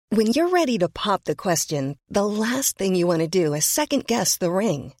When you're ready to pop the question, the last thing you want to do is second-guess the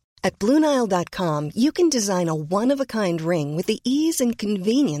ring. At BlueNile.com, you can design a one-of-a-kind ring with the ease and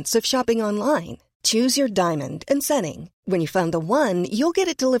convenience of shopping online. Choose your diamond and setting. When you find the one, you'll get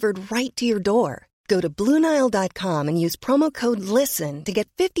it delivered right to your door. Go to BlueNile.com and use promo code LISTEN to get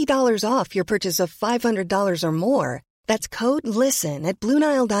 $50 off your purchase of $500 or more. That's code LISTEN at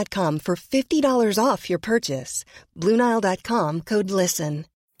BlueNile.com for $50 off your purchase. BlueNile.com, code LISTEN.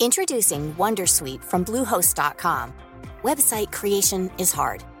 Introducing Wondersuite from Bluehost.com. Website creation is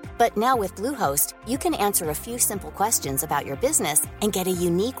hard, but now with Bluehost, you can answer a few simple questions about your business and get a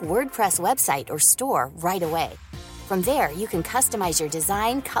unique WordPress website or store right away. From there, you can customize your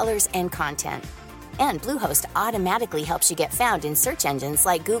design, colors, and content. And Bluehost automatically helps you get found in search engines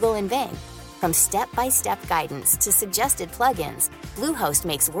like Google and Bing. From step-by-step guidance to suggested plugins, Bluehost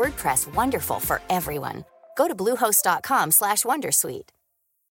makes WordPress wonderful for everyone. Go to bluehost.com/wondersuite.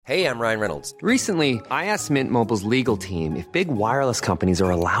 Hey, I'm Ryan Reynolds. Recently, I asked Mint Mobile's legal team if big wireless companies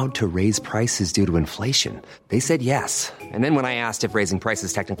are allowed to raise prices due to inflation. They said yes. And then when I asked if raising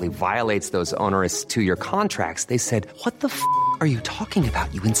prices technically violates those onerous two-year contracts, they said, "What the f*** are you talking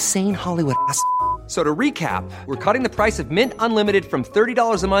about, you insane Hollywood ass?" So to recap, we're cutting the price of Mint Unlimited from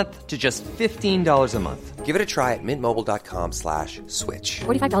 $30 a month to just $15 a month. Give it a try at mintmobile.com/switch.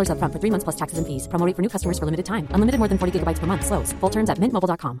 $45 up front for 3 months plus taxes and fees. Promo rate for new customers for limited time. Unlimited more than 40 gigabytes per month. Slows full terms at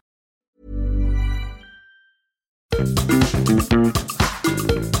mintmobile.com.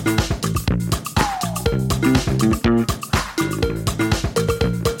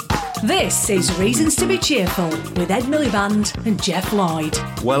 This is Reasons to be Cheerful with Ed Miliband and Jeff Lloyd.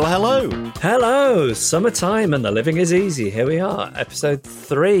 Well, hello. Hello, summertime and the living is easy. Here we are, episode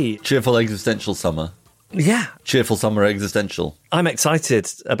 3. Cheerful existential summer. Yeah. Cheerful summer existential. I'm excited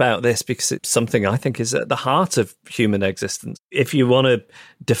about this because it's something I think is at the heart of human existence. If you want to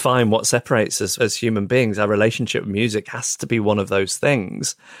define what separates us as human beings, our relationship with music has to be one of those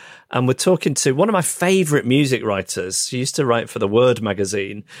things. And we're talking to one of my favourite music writers. She used to write for The Word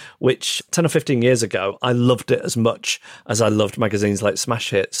magazine, which 10 or 15 years ago, I loved it as much as I loved magazines like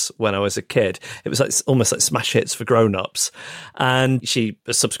Smash Hits when I was a kid. It was like almost like Smash Hits for grown-ups. And she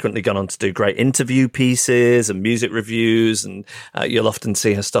has subsequently gone on to do great interview pieces and music reviews, and you'll often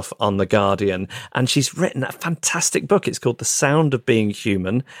see her stuff on The Guardian. And she's written a fantastic book. It's called The Sound of Being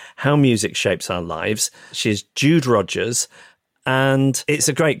Human, How Music Shapes Our Lives. She's Jude Rogers. And it's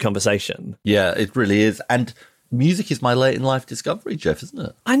a great conversation. Yeah, it really is. And music is my late in life discovery, Jeff, isn't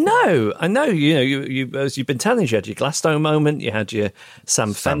it? I know. You know, you as you've been telling us, you had your Glasgow moment, you had your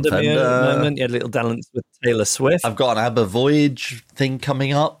Sam Fender moment, you had little dalliance with Taylor Swift. I've got an ABBA Voyage thing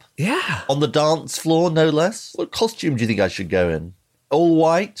coming up. Yeah. On the dance floor, no less. What costume do you think I should go in? All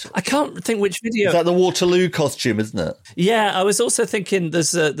white? I can't think which video. Is that the Waterloo costume, isn't it? Yeah, I was also thinking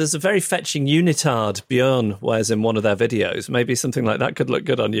there's a very fetching unitard Björn wears in one of their videos. Maybe something like that could look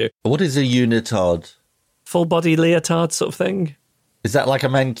good on you. What is a unitard? Full body leotard sort of thing. Is that like a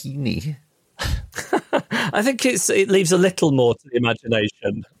mankini? I think it leaves a little more to the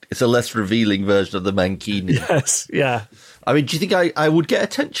imagination. It's a less revealing version of the mankini. Yes, yeah. I mean, do you think I would get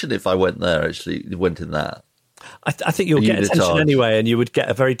attention if I went there, actually, went in that? I think you'll get attention anyway, and you would get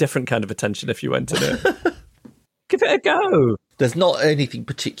a very different kind of attention if you went in it. Give it a go. There's not anything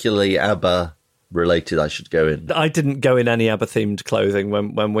particularly ABBA related I should go in. I didn't go in any ABBA-themed clothing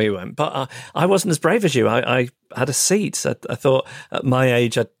when we went, but I wasn't as brave as you. I had a seat. I thought, at my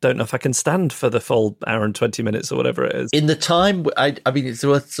age, I don't know if I can stand for the full hour and 20 minutes or whatever it is. In the time, I mean, it's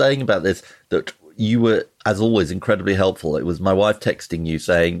worth saying about this, that you were, as always, incredibly helpful. It was my wife texting you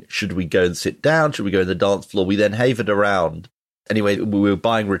saying, should we go and sit down? Should we go in the dance floor? We then havered around. Anyway, we were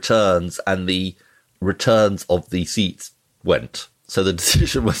buying returns, and the returns of the seats went. So the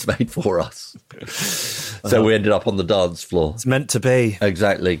decision was made for us. So we ended up on the dance floor. It's meant to be.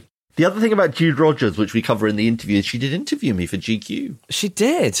 Exactly. The other thing about Jude Rogers, which we cover in the interview, is she did interview me for GQ. She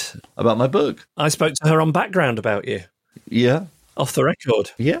did. About my book. I spoke to her on Background about you. Yeah. Off the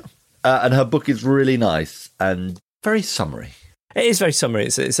record. Yeah. And her book is really nice and very summary. It is very summary.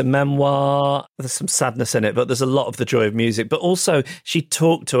 It's a memoir. There's some sadness in it, but there's a lot of the joy of music. But also, she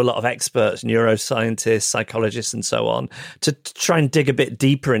talked to a lot of experts, neuroscientists, psychologists, and so on, to try and dig a bit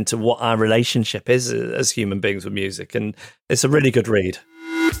deeper into what our relationship is as human beings with music. And it's a really good read.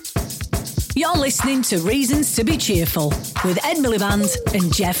 You're listening to Reasons to be Cheerful with Ed Miliband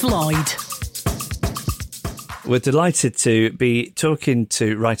and Jeff Lloyd. We're delighted to be talking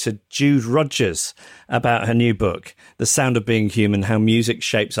to writer Jude Rogers about her new book, The Sound of Being Human, How Music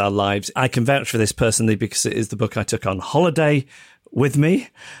Shapes Our Lives. I can vouch for this personally because it is the book I took on holiday with me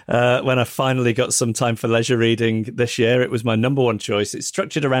when I finally got some time for leisure reading this year. It was my number one choice. It's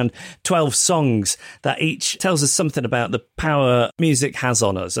structured around 12 songs that each tells us something about the power music has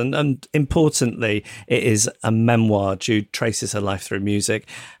on us. And importantly, it is a memoir. Jude traces her life through music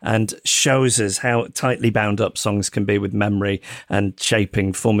and shows us how tightly bound up songs can be with memory and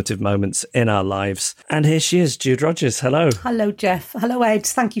shaping formative moments in our lives. And here she is, Jude Rogers. Hello. Hello, Jeff. Hello, Ed.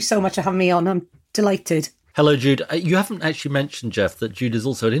 Thank you so much for having me on. I'm delighted. Hello, Jude. You haven't actually mentioned, Jeff, that Jude is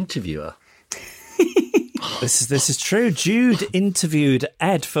also an interviewer. This is true. Jude interviewed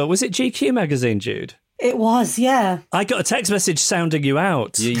Ed for, was it GQ magazine, Jude? It was, yeah. I got a text message sounding you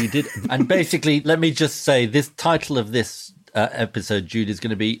out. Yeah, you did. And basically, let me just say, this title of this episode, Jude, is going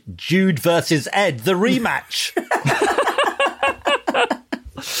to be Jude versus Ed, the rematch.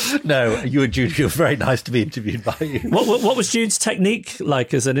 No, you and Jude, you're very nice to be interviewed by you. What was Jude's technique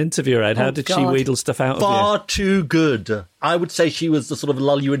like as an interviewer, Ed? How did she wheedle stuff out of you? Far too good. I would say she was the sort of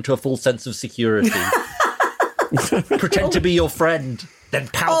lull you into a full sense of security. Pretend to be your friend, then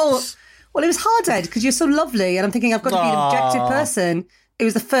pounce. Oh, well, it was hard, Ed, because you're so lovely, and I'm thinking I've got to be an objective person. It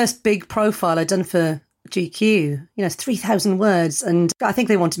was the first big profile I'd done for GQ. You know, it's 3,000 words, and I think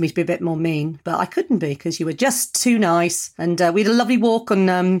they wanted me to be a bit more mean, but I couldn't be because you were just too nice. And we had a lovely walk on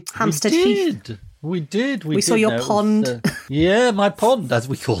Hampstead Heath. We did. We saw your pond. Yeah, my pond, as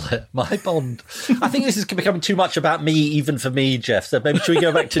we call it. My pond. I think this is becoming too much about me, even for me, Jeff. So maybe should we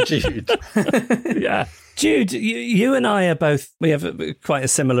go back to Jude? Yeah. Jude, you and I we have quite a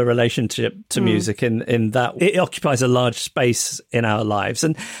similar relationship to music in that it occupies a large space in our lives.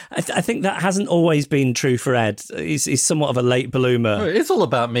 And I think that hasn't always been true for Ed. He's somewhat of a late bloomer. Oh, it's all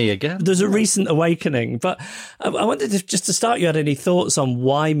about me again. There's a recent awakening. But I wanted to, just to start, you had any thoughts on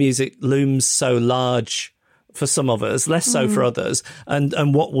why music looms so large for some of us, less so for others,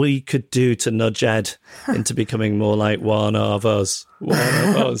 and what we could do to nudge Ed into becoming more like one of us.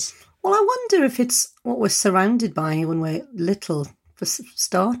 Well, I wonder if it's what we're surrounded by when we're little, for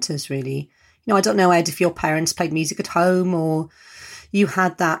starters, really. You know, I don't know, Ed, if your parents played music at home or you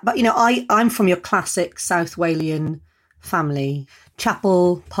had that. But, you know, I'm from your classic South Walian family.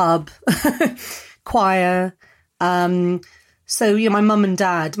 Chapel, pub, choir. So, you know, my mum and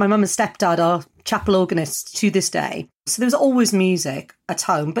stepdad are chapel organists to this day. So there was always music at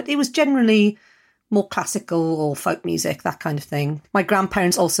home, but it was generally more classical or folk music, that kind of thing. My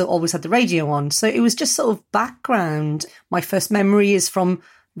grandparents also always had the radio on, so it was just sort of background. My first memory is from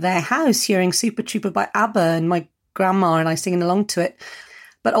their house, hearing Super Trooper by ABBA and my grandma and I singing along to it,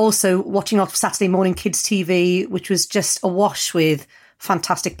 but also watching off Saturday morning kids TV, which was just awash with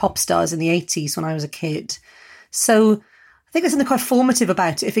fantastic pop stars in the 80s when I was a kid. So I think there's something quite formative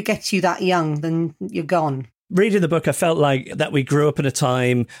about it. If it gets you that young, then you're gone. Reading the book, I felt like that we grew up in a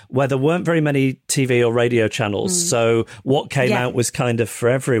time where there weren't very many TV or radio channels. So what came out was kind of for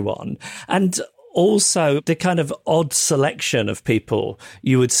everyone. And also the kind of odd selection of people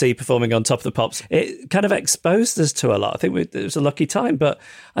you would see performing on Top of the Pops. It kind of exposed us to a lot. I think it was a lucky time. But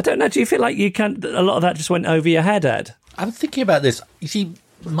I don't know, do you feel like a lot of that just went over your head, Ed? I'm thinking about this. You see,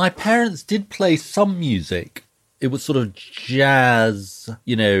 my parents did play some music. It was sort of jazz,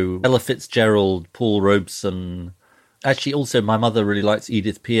 you know, Ella Fitzgerald, Paul Robeson. Actually, also, my mother really likes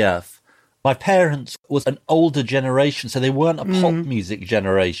Edith Piaf. My parents was an older generation, so they weren't a pop music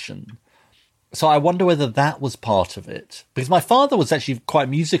generation. So I wonder whether that was part of it. Because my father was actually quite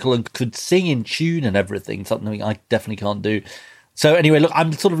musical and could sing in tune and everything, something I definitely can't do. So anyway, look,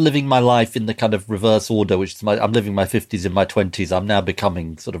 I'm sort of living my life in the kind of reverse order, which is I'm living my 50s in my 20s. I'm now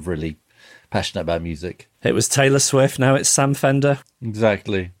becoming sort of really passionate about music. It was Taylor Swift, now it's Sam Fender.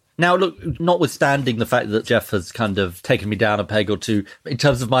 Exactly. Now, look, notwithstanding the fact that Jeff has kind of taken me down a peg or two in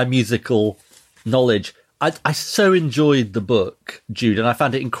terms of my musical knowledge, I so enjoyed the book, Jude, and I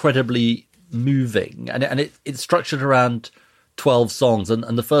found it incredibly moving. And it's structured around 12 songs, and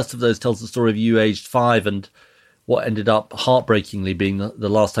the first of those tells the story of you aged 5 and what ended up heartbreakingly being the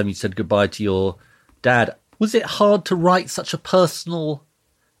last time you said goodbye to your dad. Was it hard to write such a personal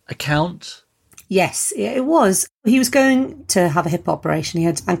account? Yes, it was. He was going to have a hip operation. He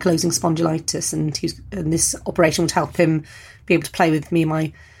had ankylosing spondylitis, and this operation would help him be able to play with me,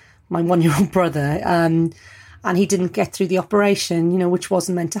 my 1-year-old brother. And he didn't get through the operation, you know, which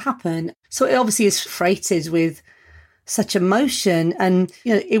wasn't meant to happen. So it obviously is freighted with such emotion. And,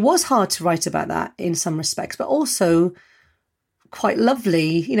 you know, it was hard to write about that in some respects, but also quite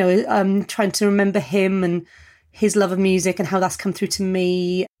lovely, you know, trying to remember him and his love of music and how that's come through to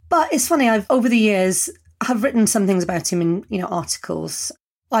me. But it's funny, over the years, I've written some things about him in, you know, articles.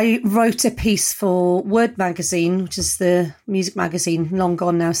 I wrote a piece for Word Magazine, which is the music magazine, long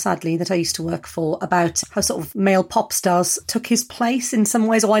gone now, sadly, that I used to work for, about how sort of male pop stars took his place in some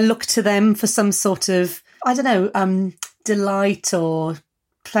ways, or I looked to them for some sort of, I don't know, delight or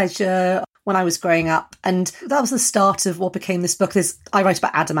pleasure when I was growing up. And that was the start of what became this book. I write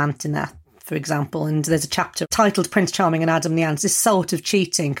about Adamant in there, for example, and there's a chapter titled Prince Charming and Adam the Ants. It's sort of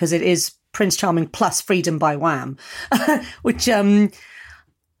cheating because it is Prince Charming plus Freedom by Wham, which...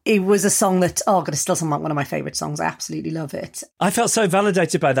 it was a song that, oh God, it's still one of my favourite songs. I absolutely love it. I felt so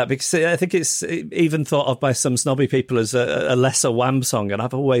validated by that because I think it's even thought of by some snobby people as a lesser Wham song, and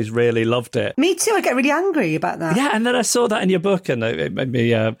I've always really loved it. Me too. I get really angry about that. Yeah, and then I saw that in your book and it made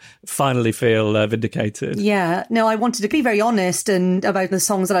me finally feel vindicated. Yeah. No, I wanted to be very honest and about the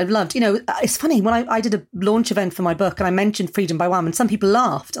songs that I've loved. You know, it's funny, when I did a launch event for my book and I mentioned Freedom by Wham, and some people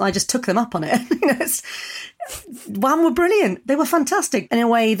laughed and I just took them up on it. You know, Wham were brilliant. They were fantastic in a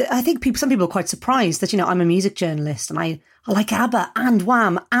way that I think some people are quite surprised that, you know, I'm a music journalist and I like ABBA and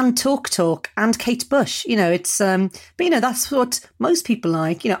Wham and Talk Talk and Kate Bush. You know, it's, but, you know, that's what most people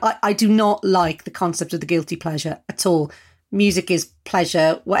like. You know, I do not like the concept of the guilty pleasure at all. Music is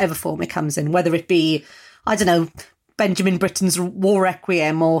pleasure, whatever form it comes in, whether it be, I don't know, Benjamin Britten's War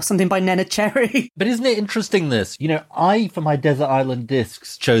Requiem or something by Nena Cherry. But isn't it interesting this? You know, I, for my Desert Island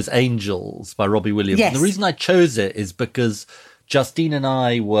Discs, chose Angels by Robbie Williams. Yes. And the reason I chose it is because Justine and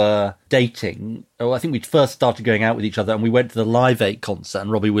I were dating. I think we'd first started going out with each other and we went to the Live 8 concert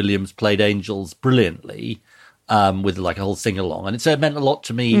and Robbie Williams played Angels brilliantly. With like a whole sing-along. And so it meant a lot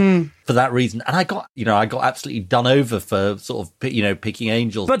to me for that reason. And I got absolutely done over for sort of, you know, picking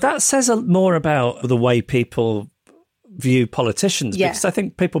Angels. But that says more about the way people view politicians, yeah. Because I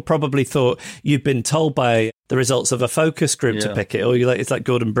think people probably thought you'd been told by the results of a focus group to pick it, or it's like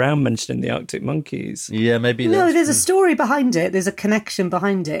Gordon Brown mentioning the Arctic Monkeys. Yeah, maybe. No, there's a story behind it. There's a connection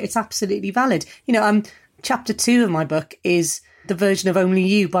behind it. It's absolutely valid. You know, chapter 2 of my book is the version of Only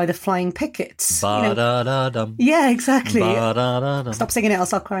You by the Flying Pickets. Yeah, exactly. Stop singing it, I'll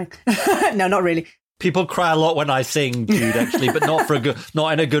start crying. No, not really. People cry a lot when I sing, Jude, actually, but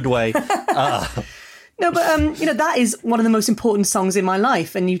not in a good way. No, but, you know, that is one of the most important songs in my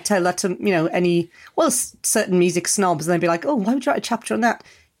life. And you tell that to, you know, certain music snobs, and they'd be like, oh, why would you write a chapter on that?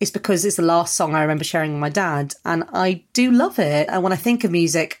 It's because it's the last song I remember sharing with my dad. And I do love it. And when I think of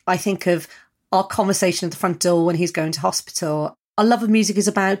music, I think of our conversation at the front door when he's going to hospital. Our love of music is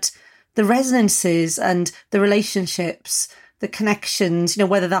about the resonances and the relationships, the connections, you know,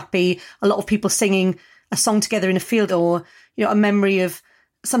 whether that be a lot of people singing a song together in a field or, you know, a memory of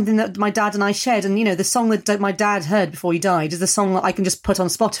something that my dad and I shared. And, you know, the song that my dad heard before he died is the song that I can just put on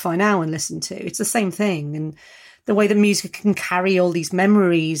Spotify now and listen to. It's the same thing. And the way that music can carry all these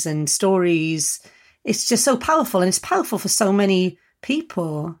memories and stories, it's just so powerful. And it's powerful for so many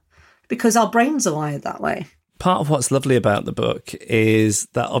people because our brains are wired that way. Part of what's lovely about the book is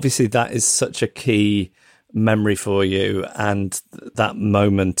that obviously that is such a key memory for you, and that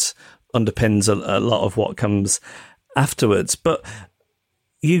moment underpins a lot of what comes afterwards. But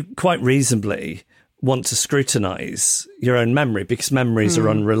you quite reasonably want to scrutinise your own memory because memories are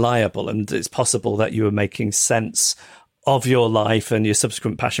unreliable, and it's possible that you were making sense of your life and your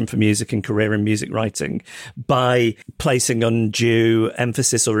subsequent passion for music and career in music writing by placing undue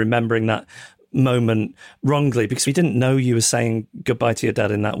emphasis or remembering that moment wrongly because we didn't know you were saying goodbye to your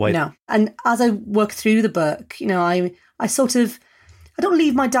dad in that way. No. And as I work through the book, you know, I don't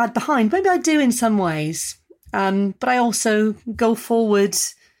leave my dad behind. Maybe I do in some ways. But I also go forward,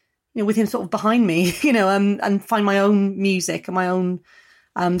 you know, with him sort of behind me, you know, and find my own music and my own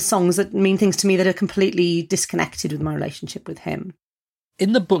songs that mean things to me that are completely disconnected with my relationship with him.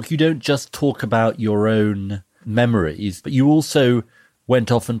 In the book, you don't just talk about your own memories, but you also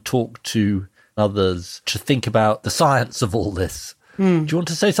went off and talked to others to think about the science of all this. Do you want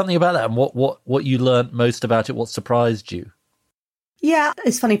to say something about that and what you learned most about it, what surprised you? Yeah,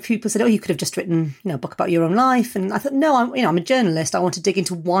 it's funny. People said, "Oh, you could have just written, you know, a book about your own life." And I thought, no, I'm a journalist. I want to dig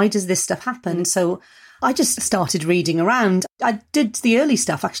into why does this stuff happen. So I just started reading around. I did the early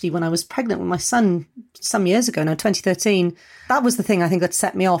stuff actually when I was pregnant with my son some years ago, now 2013. That was the thing I think that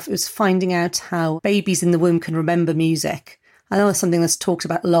set me off. It was finding out how babies in the womb can remember music. I know it's something that's talked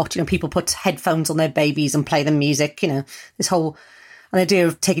about a lot. You know, people put headphones on their babies and play them music. You know, this whole an idea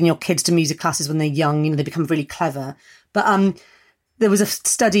of taking your kids to music classes when they're young. You know, they become really clever. But there was a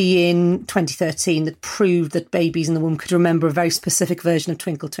study in 2013 that proved that babies in the womb could remember a very specific version of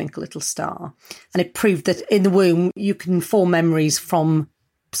Twinkle, Twinkle, Little Star. And it proved that in the womb, you can form memories from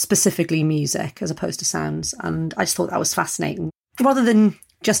specifically music as opposed to sounds. And I just thought that was fascinating. Rather than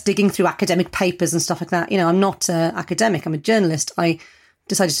just digging through academic papers and stuff like that, you know, I'm not an academic, I'm a journalist. I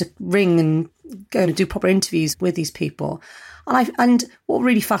decided to ring and go and do proper interviews with these people. And what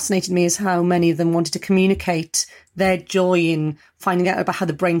really fascinated me is how many of them wanted to communicate their joy in finding out about how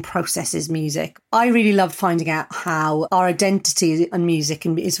the brain processes music. I really loved finding out how our identity and music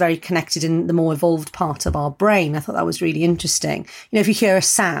is very connected in the more evolved part of our brain. I thought that was really interesting. You know, if you hear a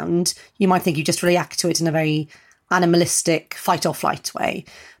sound, you might think you just react to it in a very animalistic fight or flight way.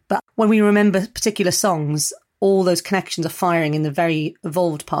 But when we remember particular songs, all those connections are firing in the very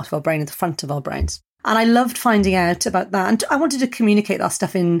evolved part of our brain, at the front of our brains. And I loved finding out about that. And I wanted to communicate that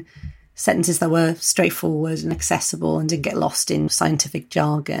stuff in sentences that were straightforward and accessible and didn't get lost in scientific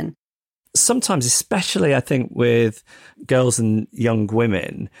jargon. Sometimes, especially I think with girls and young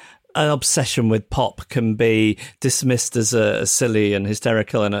women, an obsession with pop can be dismissed as a silly and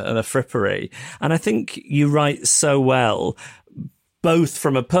hysterical and a frippery. And I think you write so well, both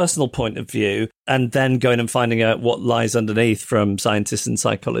from a personal point of view and then going and finding out what lies underneath from scientists and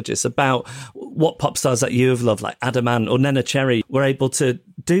psychologists about what pop stars that you have loved, like Adam Ant or Neneh Cherry, were able to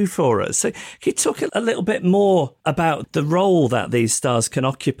do for us. So can you talk a little bit more about the role that these stars can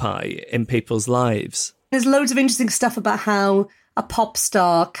occupy in people's lives? There's loads of interesting stuff about how a pop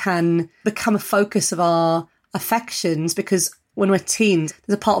star can become a focus of our affections, because when we're teens,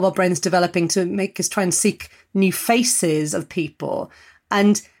 there's a part of our brain that's developing to make us try and seek new faces of people.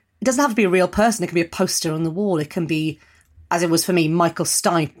 And it doesn't have to be a real person. It can be a poster on the wall. It can be, as it was for me, Michael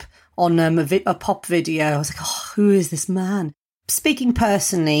Stipe on a pop video. I was like, oh, who is this man? Speaking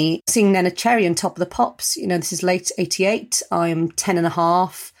personally, seeing Neneh Cherry on Top of the Pops, you know, this is late 88. I am 10 and a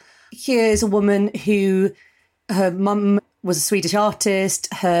half. Here's a woman who, her mum was a Swedish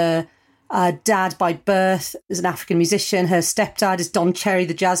artist. Her dad by birth is an African musician. Her stepdad is Don Cherry,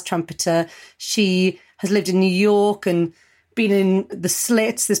 the jazz trumpeter. She has lived in New York and been in the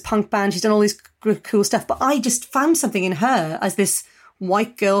Slits, this punk band. She's done all this cool stuff. But I just found something in her as this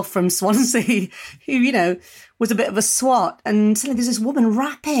white girl from Swansea who, you know, was a bit of a swat. And suddenly there's this woman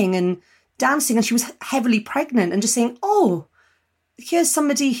rapping and dancing, and she was heavily pregnant, and just saying, oh, here's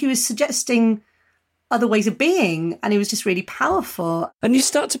somebody who is suggesting other ways of being, and it was just really powerful. And you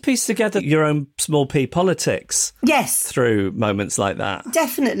start to piece together your own small p politics. Yes. Through moments like that.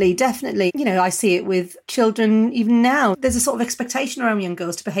 Definitely. You know, I see it with children even now. There's a sort of expectation around young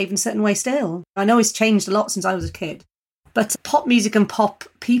girls to behave in a certain way still. I know it's changed a lot since I was a kid, but pop music and pop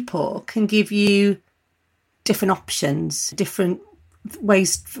people can give you different options, different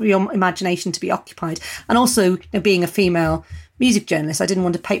ways for your imagination to be occupied. And also, you know, being a female music journalist, I didn't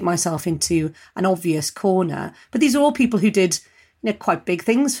want to paint myself into an obvious corner. But these are all people who did, you know, quite big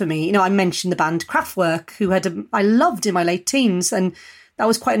things for me. You know, I mentioned the band Kraftwerk, who I loved in my late teens, and that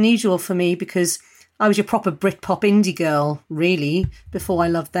was quite unusual for me because I was your proper Britpop indie girl, really, before I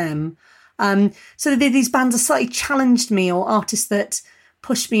loved them. So these bands have slightly challenged me, or artists that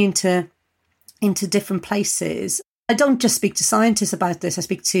pushed me into different places. I don't just speak to scientists about this. I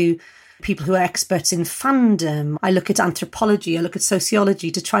speak to people who are experts in fandom. I look at anthropology, I look at sociology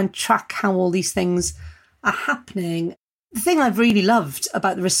to try and track how all these things are happening. The thing I've really loved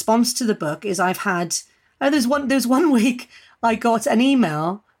about the response to the book is there's one week I got an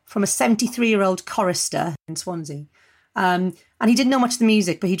email from a 73-year-old chorister in Swansea. And he didn't know much of the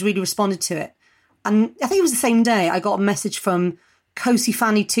music, but he'd really responded to it. And I think it was the same day I got a message from Kosi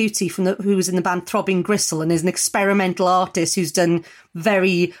Fanny Tutti who was in the band Throbbing Gristle and is an experimental artist who's done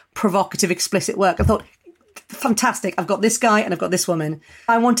very provocative, explicit work. I thought, fantastic, I've got this guy and I've got this woman.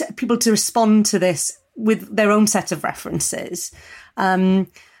 I want people to respond to this with their own set of references.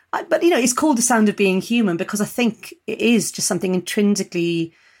 But, you know, it's called The Sound of Being Human because I think it is just something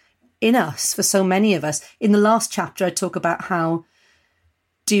intrinsically in us for so many of us. In the last chapter, I talk about how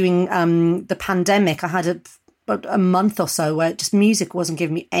during the pandemic, I had a month or so where just music wasn't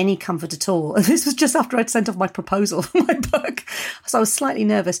giving me any comfort at all. And this was just after I'd sent off my proposal for my book. So I was slightly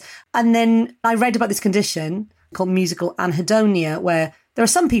nervous. And then I read about this condition called musical anhedonia, where there are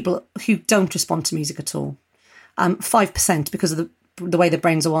some people who don't respond to music at all. 5% because of the way their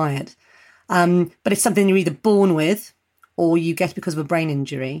brains are wired. But it's something you're either born with or you get because of a brain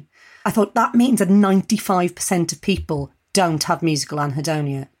injury. I thought that means that 95% of people don't have musical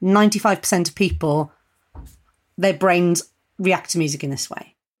anhedonia. 95% of people, their brains react to music in this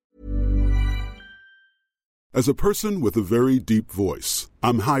way. As a person with a very deep voice,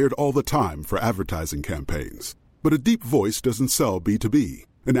 I'm hired all the time for advertising campaigns. But a deep voice doesn't sell B2B,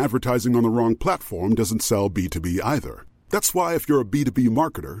 and advertising on the wrong platform doesn't sell B2B either. That's why if you're a B2B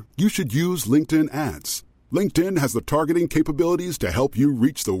marketer, you should use LinkedIn ads. LinkedIn has the targeting capabilities to help you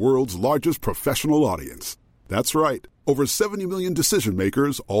reach the world's largest professional audience. That's right, over 70 million decision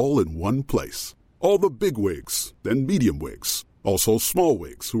makers all in one place. All the big wigs and medium wigs Also small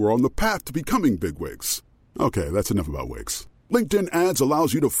wigs who are on the path to becoming big wigs. Okay, that's enough about wigs. LinkedIn Ads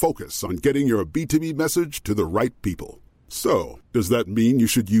allows you to focus on getting your B2B message to the right people. So, does that mean you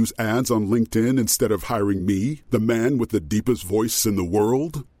should use ads on LinkedIn instead of hiring me, the man with the deepest voice in the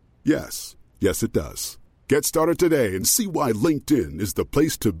world? Yes. Yes, it does. Get started today and see why LinkedIn is the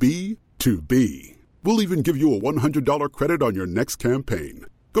place to be to be. We'll even give you a $100 credit on your next campaign.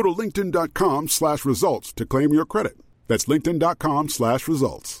 Go to linkedin.com/results to claim your credit. That's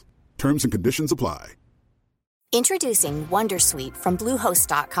linkedin.com/results. Terms and conditions apply. Introducing Wondersuite from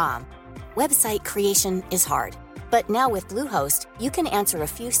Bluehost.com. Website creation is hard, but now with Bluehost, you can answer a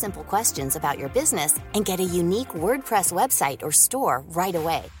few simple questions about your business and get a unique WordPress website or store right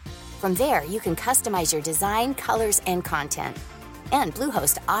away. From there, you can customize your design, colors, and content. And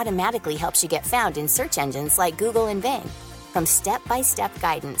Bluehost automatically helps you get found in search engines like Google and Bing. From step-by-step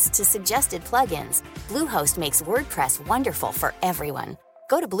guidance to suggested plugins, Bluehost makes WordPress wonderful for everyone.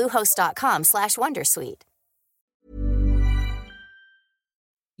 Go to bluehost.com/wondersuite.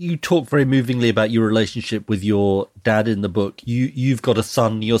 You talk very movingly about your relationship with your dad in the book. You've got a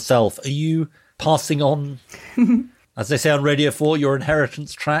son yourself. Are you passing on, as they say on Radio 4, your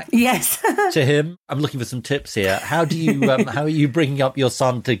inheritance track? Yes. To him? I'm looking for some tips here. How do you how are you bringing up your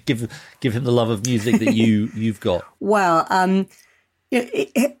son to give him the love of music that you've got? Well,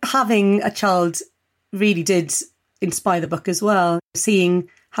 having a child really did inspire the book as well. Seeing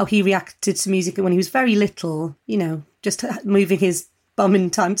how he reacted to music when he was very little, just moving his bum in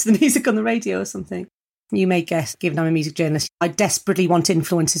time to the music on the radio or something. You may guess, given I'm a music journalist, I desperately want to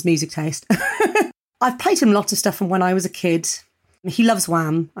influence his music taste. I've played him lots of stuff from when I was a kid. He loves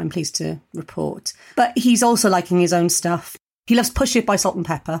Wham, I'm pleased to report. But he's also liking his own stuff. He loves Push It by Salt and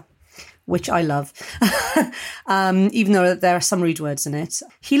Pepper, which I love, even though there are some rude words in it.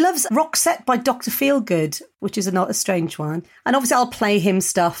 He loves Roxette by Dr. Feelgood, which is not a strange one. And obviously I'll play him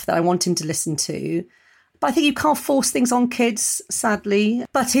stuff that I want him to listen to. But I think you can't force things on kids, sadly.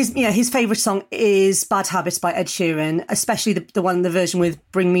 But his favourite song is Bad Habits by Ed Sheeran, especially the version with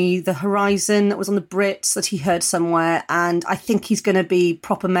Bring Me the Horizon that was on the Brits that he heard somewhere. And I think he's going to be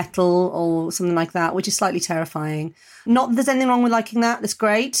proper metal or something like that, which is slightly terrifying. Not that there's anything wrong with liking that. That's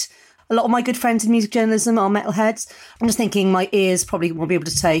great. A lot of my good friends in music journalism are metalheads. I'm just thinking my ears probably won't be able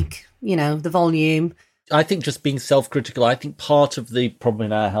to take, the volume. I think just being self-critical, I think part of the problem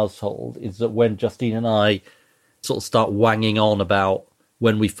in our household is that when Justine and I sort of start wanging on about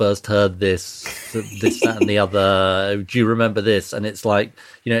when we first heard this, that and the other, do you remember this? And it's like,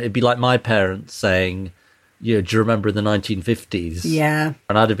 it'd be like my parents saying, do you remember in the 1950s? Yeah.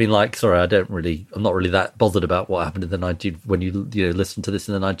 And I'd have been like, sorry, I'm not really that bothered about what happened in the 19, when you listen to this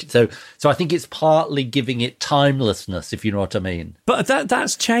in the 19. So I think it's partly giving it timelessness, if you know what I mean. But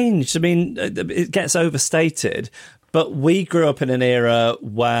that's changed. I mean, it gets overstated, but we grew up in an era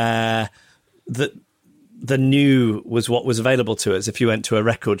where the new was what was available to us if you went to a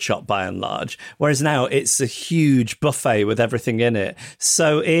record shop, by and large. Whereas now it's a huge buffet with everything in it.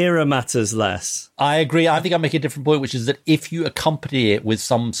 So era matters less. I agree. I think I make a different point, which is that if you accompany it with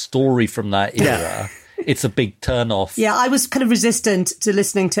some story from that era, it's a big turn-off. Yeah, I was kind of resistant to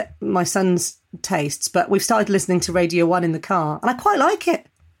listening to my son's tastes, but we've started listening to Radio 1 in the car, and I quite like it.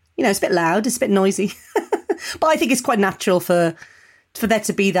 It's a bit loud, it's a bit noisy. But I think it's quite natural for there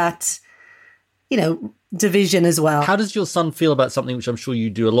to be that, division as well. How does your son feel about something which I'm sure you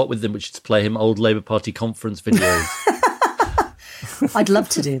do a lot with him, which is to play him old Labour Party conference videos? I'd love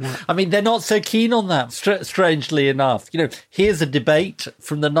to do that. I mean, they're not so keen on that, strangely enough. Here's a debate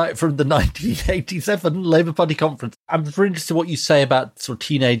from the 1987 Labour Party conference. I'm very interested in what you say about sort of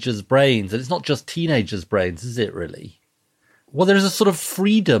teenagers' brains. And it's not just teenagers' brains, is it really? Well, there's a sort of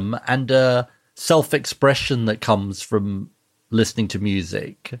freedom and a self-expression that comes from listening to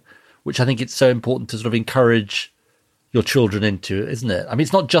music, which I think it's so important to sort of encourage your children into, isn't it? I mean,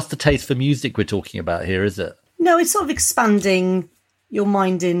 it's not just the taste for music we're talking about here, is it? No, it's sort of expanding your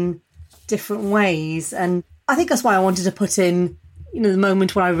mind in different ways. And I think that's why I wanted to put in, the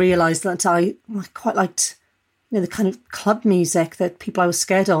moment when I realised that I quite liked, the kind of club music that people I was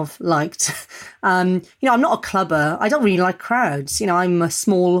scared of liked. I'm not a clubber. I don't really like crowds. I'm a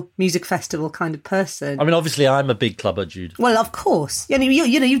small music festival kind of person. I mean, obviously, I'm a big clubber, Jude. Well, of course.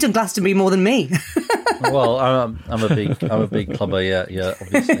 You've done Glastonbury more than me. Well, I'm a big clubber. Yeah,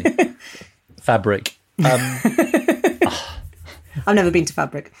 obviously. Fabric. I've never been to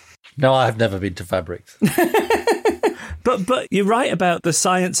Fabric. No, I've never been to Fabrics. But you're right about the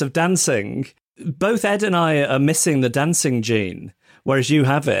science of dancing. Both Ed and I are missing the dancing gene. whereas you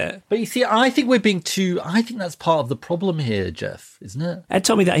have it. But you see, I think that's part of the problem here, Jeff, isn't it? Ed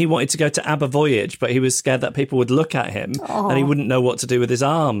told me that he wanted to go to ABBA Voyage, but he was scared that people would look at him and he wouldn't know what to do with his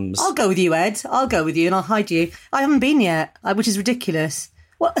arms. I'll go with you, Ed. I'll go with you and I'll hide you. I haven't been yet, which is ridiculous.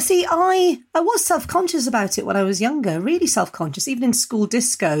 Well, see, I was self-conscious about it when I was younger, really self-conscious, even in school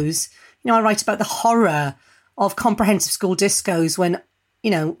discos. I write about the horror of comprehensive school discos when,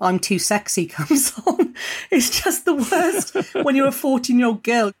 I'm Too Sexy comes on. It's just the worst when you're a 14-year-old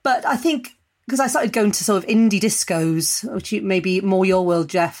girl. But I think because I started going to sort of indie discos, which may be more your world,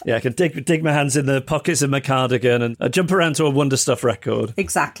 Jeff. Yeah, I can dig my hands in the pockets of my cardigan and jump around to a Wonder Stuff record.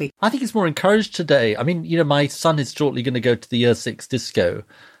 Exactly. I think it's more encouraged today. I mean, my son is shortly going to go to the Year 6 disco.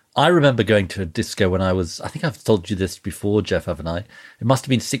 I remember going to a disco when I think I've told you this before, Jeff, haven't I? It must have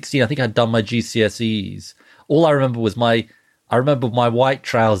been 16. I think I'd done my GCSEs. All I remember was my white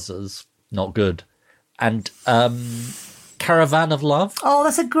trousers, not good, and Caravan of Love. Oh,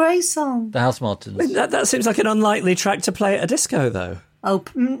 that's a great song. The House Martins. That seems like an unlikely track to play at a disco, though. Oh,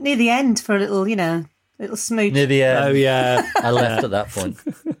 near the end for a little, little smooch. Near the end. Oh, yeah. I left at that point.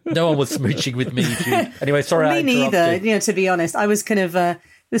 No one was smooching with me, Jude. Anyway, sorry I interrupted. Me neither, to be honest. I was kind of,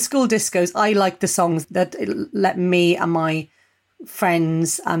 the school discos, I liked the songs that let me and my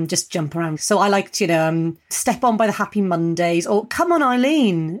friends just jump around. So I liked, Step On by the Happy Mondays or Come On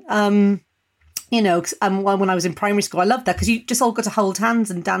Eileen. When I was in primary school, I loved that because you just all got to hold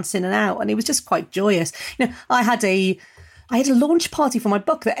hands and dance in and out, and it was just quite joyous. I had a launch party for my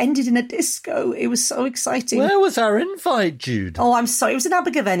book that ended in a disco. It was so exciting. Where was our invite, Jude? Oh, I'm sorry. It was in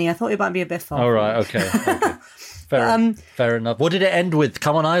Abergavenny. I thought it might be a bit far. All right, okay. Fair enough. What did it end with?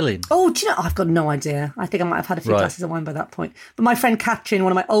 Come On, Eileen. Oh, do you know? I've got no idea. I think I might have had a few glasses of wine by that point. But my friend Katrin,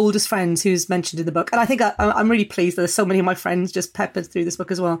 one of my oldest friends, who's mentioned in the book, and I think I'm really pleased that there's so many of my friends just peppered through this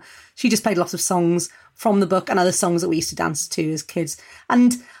book as well. She just played lots of songs from the book and other songs that we used to dance to as kids.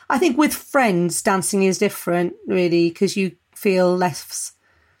 And I think with friends, dancing is different, really, because you feel less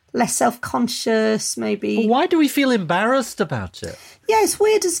self-conscious, maybe. But why do we feel embarrassed about it? Yeah, it's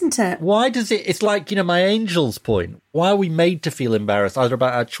weird, isn't it? Why does it... It's like, my Angels point. Why are we made to feel embarrassed, either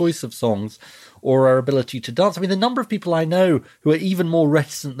about our choice of songs or our ability to dance? I mean, the number of people I know who are even more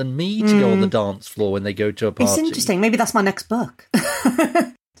reticent than me to go on the dance floor when they go to a party. It's interesting. Maybe that's my next book.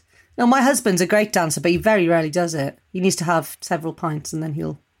 No, my husband's a great dancer, but he very rarely does it. He needs to have several pints and then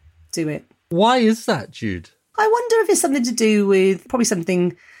he'll do it. Why is that, Jude? I wonder if it's something to do with probably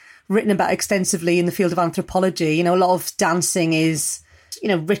something written about extensively in the field of anthropology. A lot of dancing is,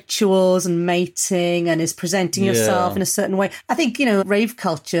 rituals and mating and is presenting yourself in a certain way. I think, rave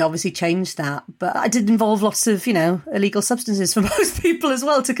culture obviously changed that, but it did involve lots of, illegal substances for most people as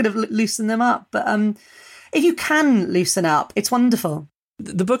well to kind of loosen them up. But if you can loosen up, it's wonderful.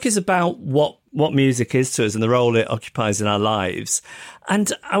 The book is about what music is to us and the role it occupies in our lives.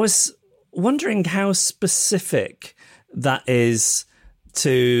 And I was wondering how specific that is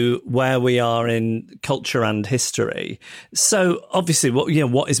to where we are in culture and history. So obviously,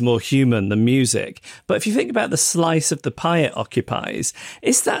 what is more human than music? But if you think about the slice of the pie it occupies,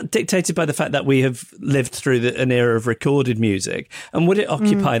 is that dictated by the fact that we have lived through an era of recorded music? And would it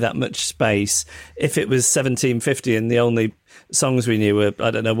occupy that much space if it was 1750 and the only songs we knew were, I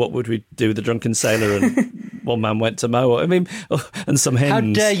don't know, what would we do with the Drunken Sailor and One Man Went to Mow? I mean, and some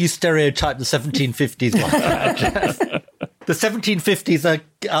hymns. How dare you stereotype the 1750s like that, Jeff? The 1750s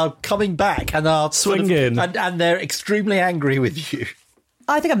are coming back and are swinging, and they're extremely angry with you.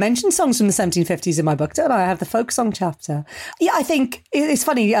 I think I mentioned songs from the 1750s in my book, don't I? I have the folk song chapter. Yeah, I think it's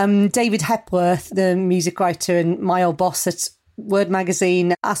funny. David Hepworth, the music writer and my old boss at Word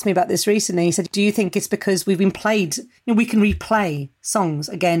Magazine, asked me about this recently. He said, do you think it's because we've been played, we can replay songs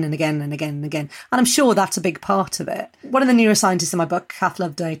again and again and again and again? And I'm sure that's a big part of it. One of the neuroscientists in my book, Kath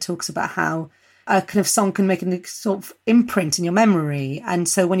Loveday, talks about how a kind of song can make a sort of imprint in your memory. And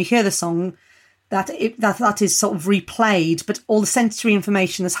so when you hear the song, that is sort of replayed, but all the sensory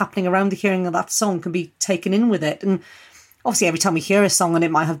information that's happening around the hearing of that song can be taken in with it. And obviously every time we hear a song and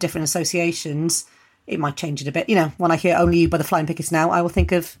it might have different associations, it might change it a bit. When I hear Only You by the Flying Pickets now, I will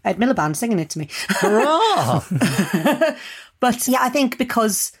think of Ed Miliband singing it to me. Hurrah! But yeah, I think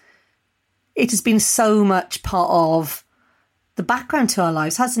because it has been so much part of the background to our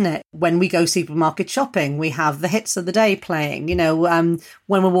lives, hasn't it? When we go supermarket shopping, we have the hits of the day playing. When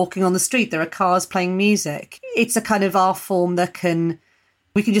we're walking on the street, there are cars playing music. It's a kind of art form that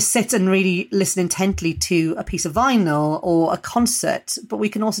we can just sit and really listen intently to a piece of vinyl or a concert, but we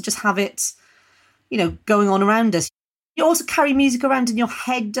can also just have it, going on around us. You also carry music around in your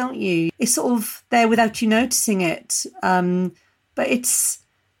head, don't you? It's sort of there without you noticing it. But it's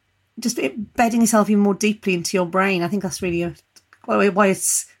just bedding itself even more deeply into your brain. I think that's really why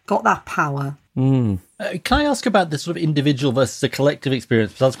it's got that power. Can I ask about this sort of individual versus a collective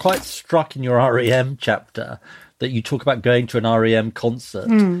experience? Because I was quite struck in your REM chapter that you talk about going to an REM concert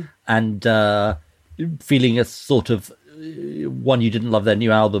and feeling a sort of, one, you didn't love their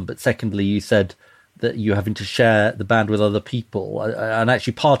new album, but secondly, you said that you're having to share the band with other people. And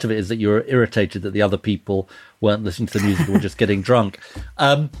actually part of it is that you're irritated that the other people weren't listening to the music or just getting drunk.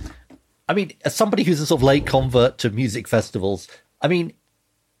 I mean, as somebody who's a sort of late convert to music festivals, I mean,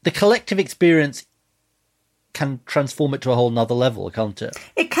 the collective experience can transform it to a whole nother level, can't it?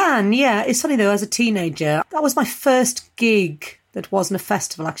 It can, yeah. It's funny though, as a teenager, that was my first gig that wasn't a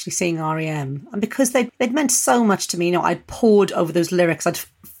festival, actually seeing REM. And because they'd meant so much to me, you know, I'd pored over those lyrics, I'd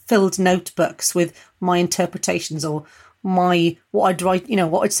filled notebooks with my interpretations or what I'd write, you know,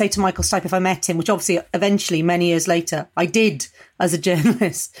 what I'd say to Michael Stipe if I met him, which obviously eventually, many years later, I did as a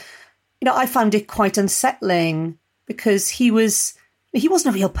journalist. You know, I found it quite unsettling because he wasn't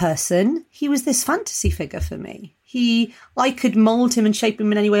a real person. He was this fantasy figure for me. I could mould him and shape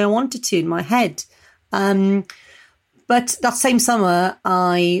him in any way I wanted to in my head. But that same summer,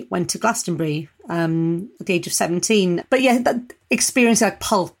 I went to Glastonbury at the age of 17. But yeah, that experience like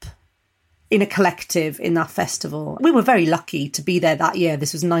Pulp in a collective in that festival. We were very lucky to be there that year.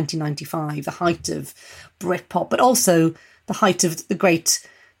 This was 1995, the height of Britpop, but also the height of the great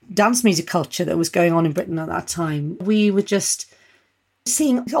dance music culture that was going on in Britain at that time. We were just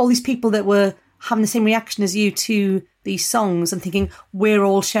seeing all these people that were having the same reaction as you to these songs and thinking, we're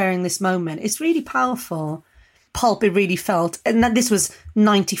all sharing this moment. It's really powerful. Pulp, it really felt, and this was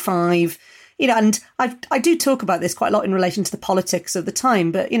 95, you know, and I do talk about this quite a lot in relation to the politics of the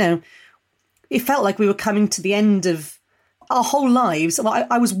time, but, you know, it felt like we were coming to the end of our whole lives. Well,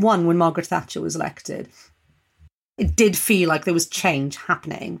 I was one when Margaret Thatcher was elected. It did feel like there was change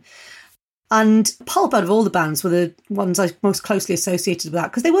happening. And Pulp, out of all the bands, were the ones I most closely associated with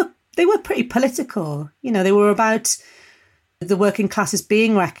that, because they were pretty political. You know, they were about the working classes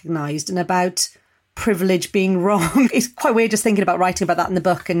being recognised and about privilege being wrong. It's quite weird just thinking about writing about that in the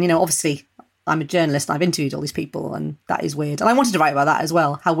book. And, you know, obviously I'm a journalist and I've interviewed all these people and that is weird. And I wanted to write about that as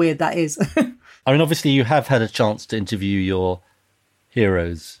well, how weird that is. I mean, obviously you have had a chance to interview your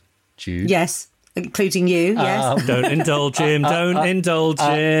heroes, Jude. Yes, including you, yes. Don't indulge him, indulge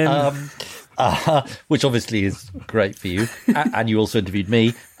him. Which obviously is great for you. And you also interviewed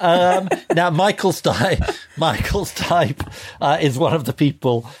me. Now, Michael Stipe is one of the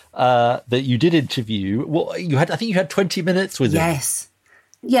people that you did interview. Well, I think you had 20 minutes with him. Yes.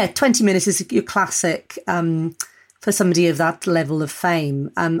 Yeah, 20 minutes is your classic for somebody of that level of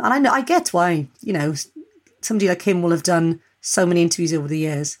fame. And I get why, you know, somebody like him will have done so many interviews over the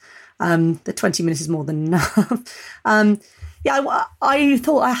years. The 20 minutes is more than enough. I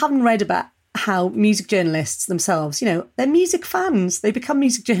thought, I haven't read about how music journalists themselves, you know, they're music fans. They become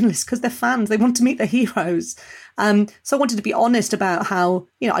music journalists because they're fans. They want to meet their heroes. So I wanted to be honest about how,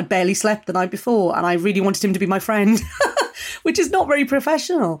 you know, I'd barely slept the night before and I really wanted him to be my friend, which is not very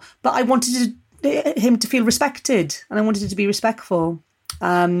professional. But I wanted him to feel respected and I wanted it to be respectful.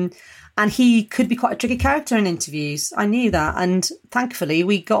 And he could be quite a tricky character in interviews. I knew that. And thankfully,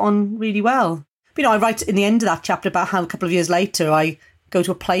 we got on really well. But, you know, I write in the end of that chapter about how a couple of years later, I go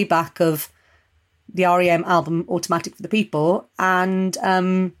to a playback of the REM album Automatic for the People. And, you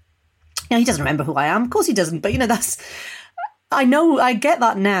know, he doesn't remember who I am. Of course he doesn't. But, you know, I get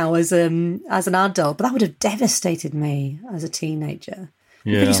that now as an adult, but that would have devastated me as a teenager.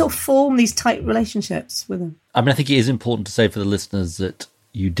 Yeah. Because you sort of form these tight relationships with them. I mean, I think it is important to say for the listeners that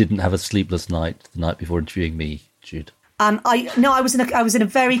you didn't have a sleepless night the night before interviewing me, Jude. I was in a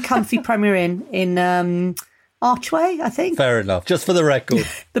very comfy Premier Inn in Archway, I think. Fair enough, just for the record.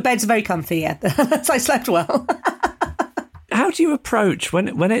 The beds are very comfy, yeah. So I slept well. How do you approach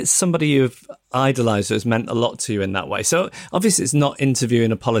when it's somebody you've idolised who has meant a lot to you in that way? So obviously it's not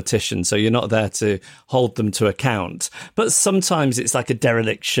interviewing a politician, so you're not there to hold them to account. But sometimes it's like a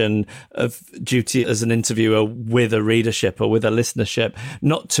dereliction of duty as an interviewer with a readership or with a listenership,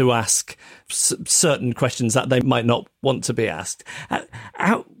 not to ask certain questions that they might not want to be asked.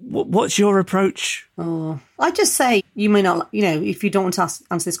 What's your approach? Oh, I just say, you may not, you know, if you don't want to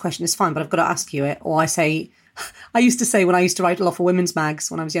answer this question, it's fine, but I've got to ask you it. Or I used to say when I used to write a lot for women's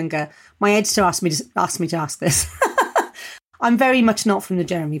mags when I was younger, my editor asked me to ask this. I'm very much not from the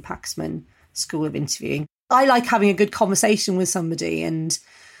Jeremy Paxman school of interviewing. I like having a good conversation with somebody and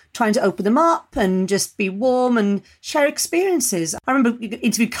trying to open them up and just be warm and share experiences. I remember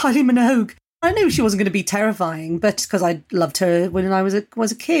interviewing Kylie Minogue. I knew she wasn't going to be terrifying, but because I loved her when I was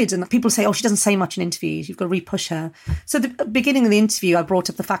a kid. And people say, oh, she doesn't say much in interviews. You've got to re-push her. So at the beginning of the interview, I brought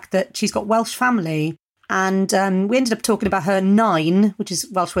up the fact that she's got Welsh family. And we ended up talking about her 9, which is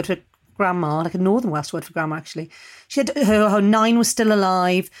Welsh word for grandma, like a Northern Welsh word for grandma, actually. She had her 9 was still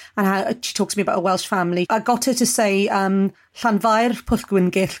alive, and how she talks to me about a Welsh family. I got her to say Llanfair pwll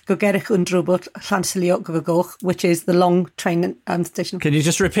Gwyngyll go gerich undrwbwt Llansilio go goch, which is the long train station. Can you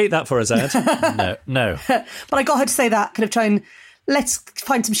just repeat that for us, Ed? No. But I got her to say that, kind of try and let's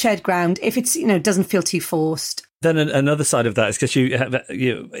find some shared ground if it's, doesn't feel too forced. Then another side of that is because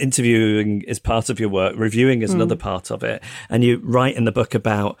interviewing is part of your work, reviewing is another part of it. And you write in the book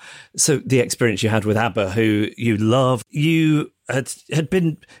about the experience you had with ABBA, who you love. You had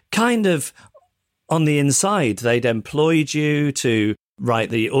been kind of on the inside. They'd employed you to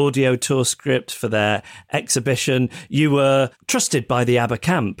write the audio tour script for their exhibition. You were trusted by the ABBA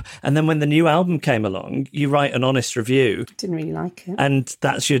camp. And then when the new album came along, you write an honest review. Didn't really like it. And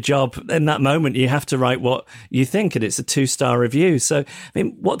that's your job. In that moment, you have to write what you think, and it's a 2-star review. So, I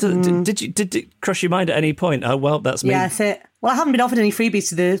mean, what did it cross your mind at any point? Oh, well, that's me. Yeah, that's it. Well, I haven't been offered any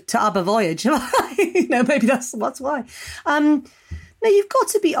freebies to ABBA Voyage. Maybe that's why. No, you've got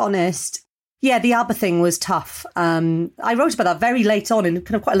to be honest. Yeah, the ABBA thing was tough. I wrote about that very late on in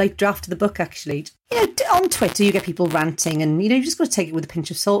kind of quite a late draft of the book, actually. On Twitter, you get people ranting and, you just got to take it with a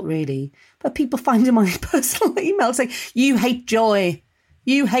pinch of salt, really. But people find in my personal email saying, you hate joy.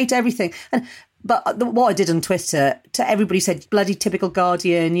 You hate everything. But what I did on Twitter, to everybody said, bloody typical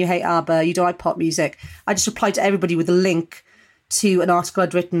Guardian, you hate ABBA, you don't like pop music. I just replied to everybody with a link to an article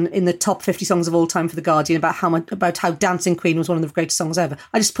I'd written in the top 50 songs of all time for The Guardian about how Dancing Queen was one of the greatest songs ever.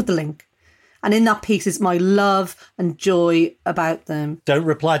 I just put the link. And in that piece is my love and joy about them. Don't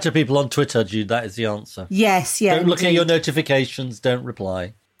reply to people on Twitter, Jude. That is the answer. Yes, yeah. Don't look at your notifications. Don't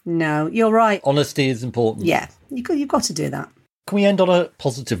reply. No, you're right. Honesty is important. Yeah, you've got to do that. Can we end on a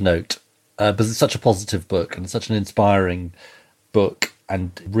positive note? Because it's such a positive book and such an inspiring book.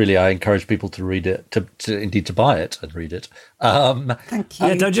 And really, I encourage people to read it, to buy it and read it. Thank you.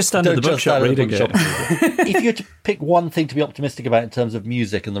 Yeah, don't just stand at the bookshop reading it. If you had to pick one thing to be optimistic about in terms of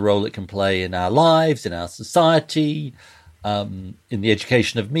music and the role it can play in our lives, in our society, in the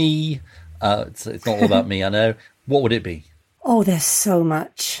education of me, it's not all about me, I know. What would it be? Oh, there's so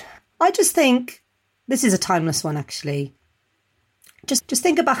much. I just think this is a timeless one, actually. Just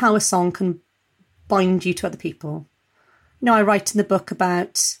think about how a song can bind you to other people. I write in the book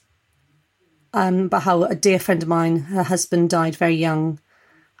about how a dear friend of mine, her husband died very young,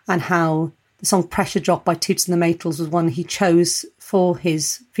 and how the song Pressure Drop by Toots and the Maytals was one he chose for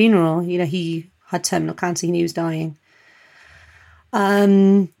his funeral. He had terminal cancer, he knew he was dying.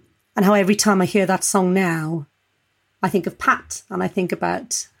 And how every time I hear that song now, I think of Pat, and I think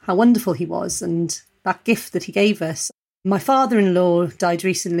about how wonderful he was and that gift that he gave us. My father-in-law died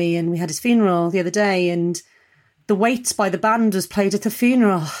recently, and we had his funeral the other day, and The Waits by the band was played at the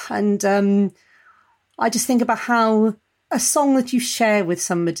funeral. And I just think about how a song that you share with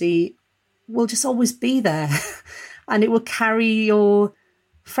somebody will just always be there. And it will carry your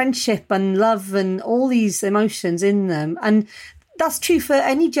friendship and love and all these emotions in them. And that's true for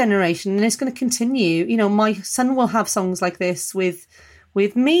any generation, and it's going to continue. My son will have songs like this with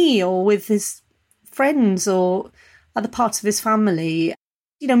me or with his friends or other parts of his family.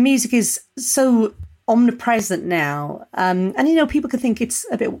 Music is so omnipresent now, and people could think it's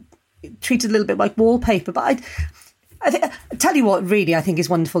a bit treated a little bit like wallpaper, but I tell you what really I think is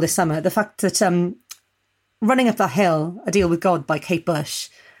wonderful this summer, the fact that Running Up That Hill, A Deal With God by Kate Bush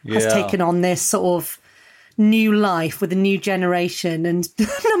has taken on this sort of new life with a new generation and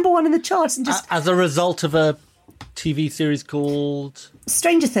number one in the charts, and just as a result of a TV series called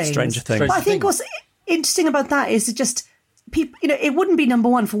Stranger Things. But I think what's interesting about that is it just people, it wouldn't be number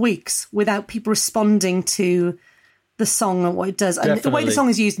one for weeks without people responding to the song and what it does. And the way the song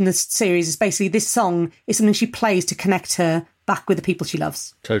is used in this series is basically this song is something she plays to connect her back with the people she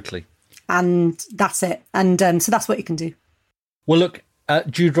loves. Totally. And that's it. And so that's what you can do. Well, look,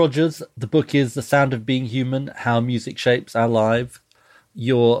 Jude Rogers, the book is The Sound of Being Human, How Music Shapes Our Lives.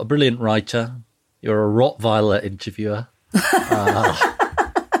 You're a brilliant writer. You're a Rottweiler interviewer.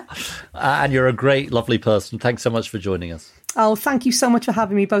 And you're a great, lovely person. Thanks so much for joining us. Oh, thank you so much for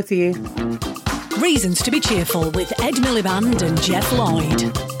having me, both of you. Reasons to be Cheerful with Ed Miliband and Jeff Lloyd.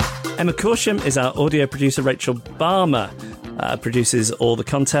 Emma Corsham is our audio producer. Rachel Balmer produces all the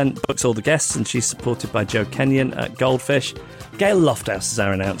content, books all the guests, and she's supported by Joe Kenyon at Goldfish. Gail Lofthouse is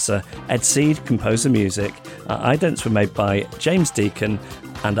our announcer. Ed Seed composed the music. Our idents were made by James Deacon,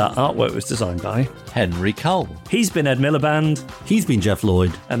 and our artwork was designed by Henry Cole. He's been Ed Miliband. He's been Jeff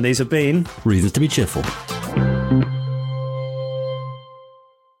Lloyd. And these have been Reasons to be Cheerful.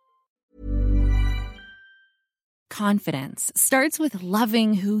 Confidence starts with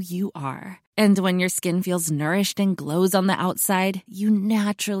loving who you are. And when your skin feels nourished and glows on the outside, you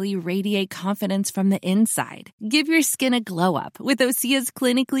naturally radiate confidence from the inside. Give your skin a glow up with Osea's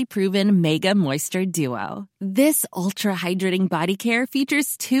clinically proven Mega Moisture Duo. This ultra-hydrating body care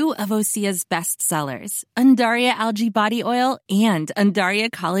features 2 of Osea's best sellers, Undaria Algae Body Oil and Undaria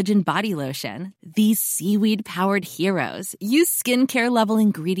Collagen Body Lotion. These seaweed-powered heroes use skincare-level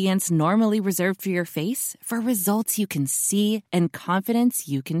ingredients normally reserved for your face for results you can see and confidence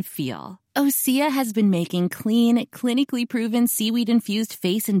you can feel. Osea has been making clean, clinically proven seaweed-infused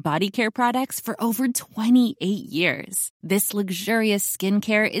face and body care products for over 28 years. This luxurious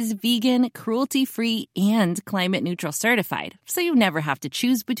skincare is vegan, cruelty-free, and climate-neutral certified, so you never have to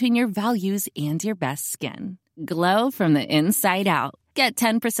choose between your values and your best skin. Glow from the inside out. Get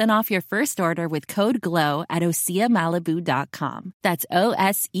 10% off your first order with code GLOW at OseaMalibu.com. That's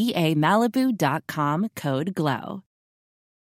OSEA Malibu.com, code GLOW.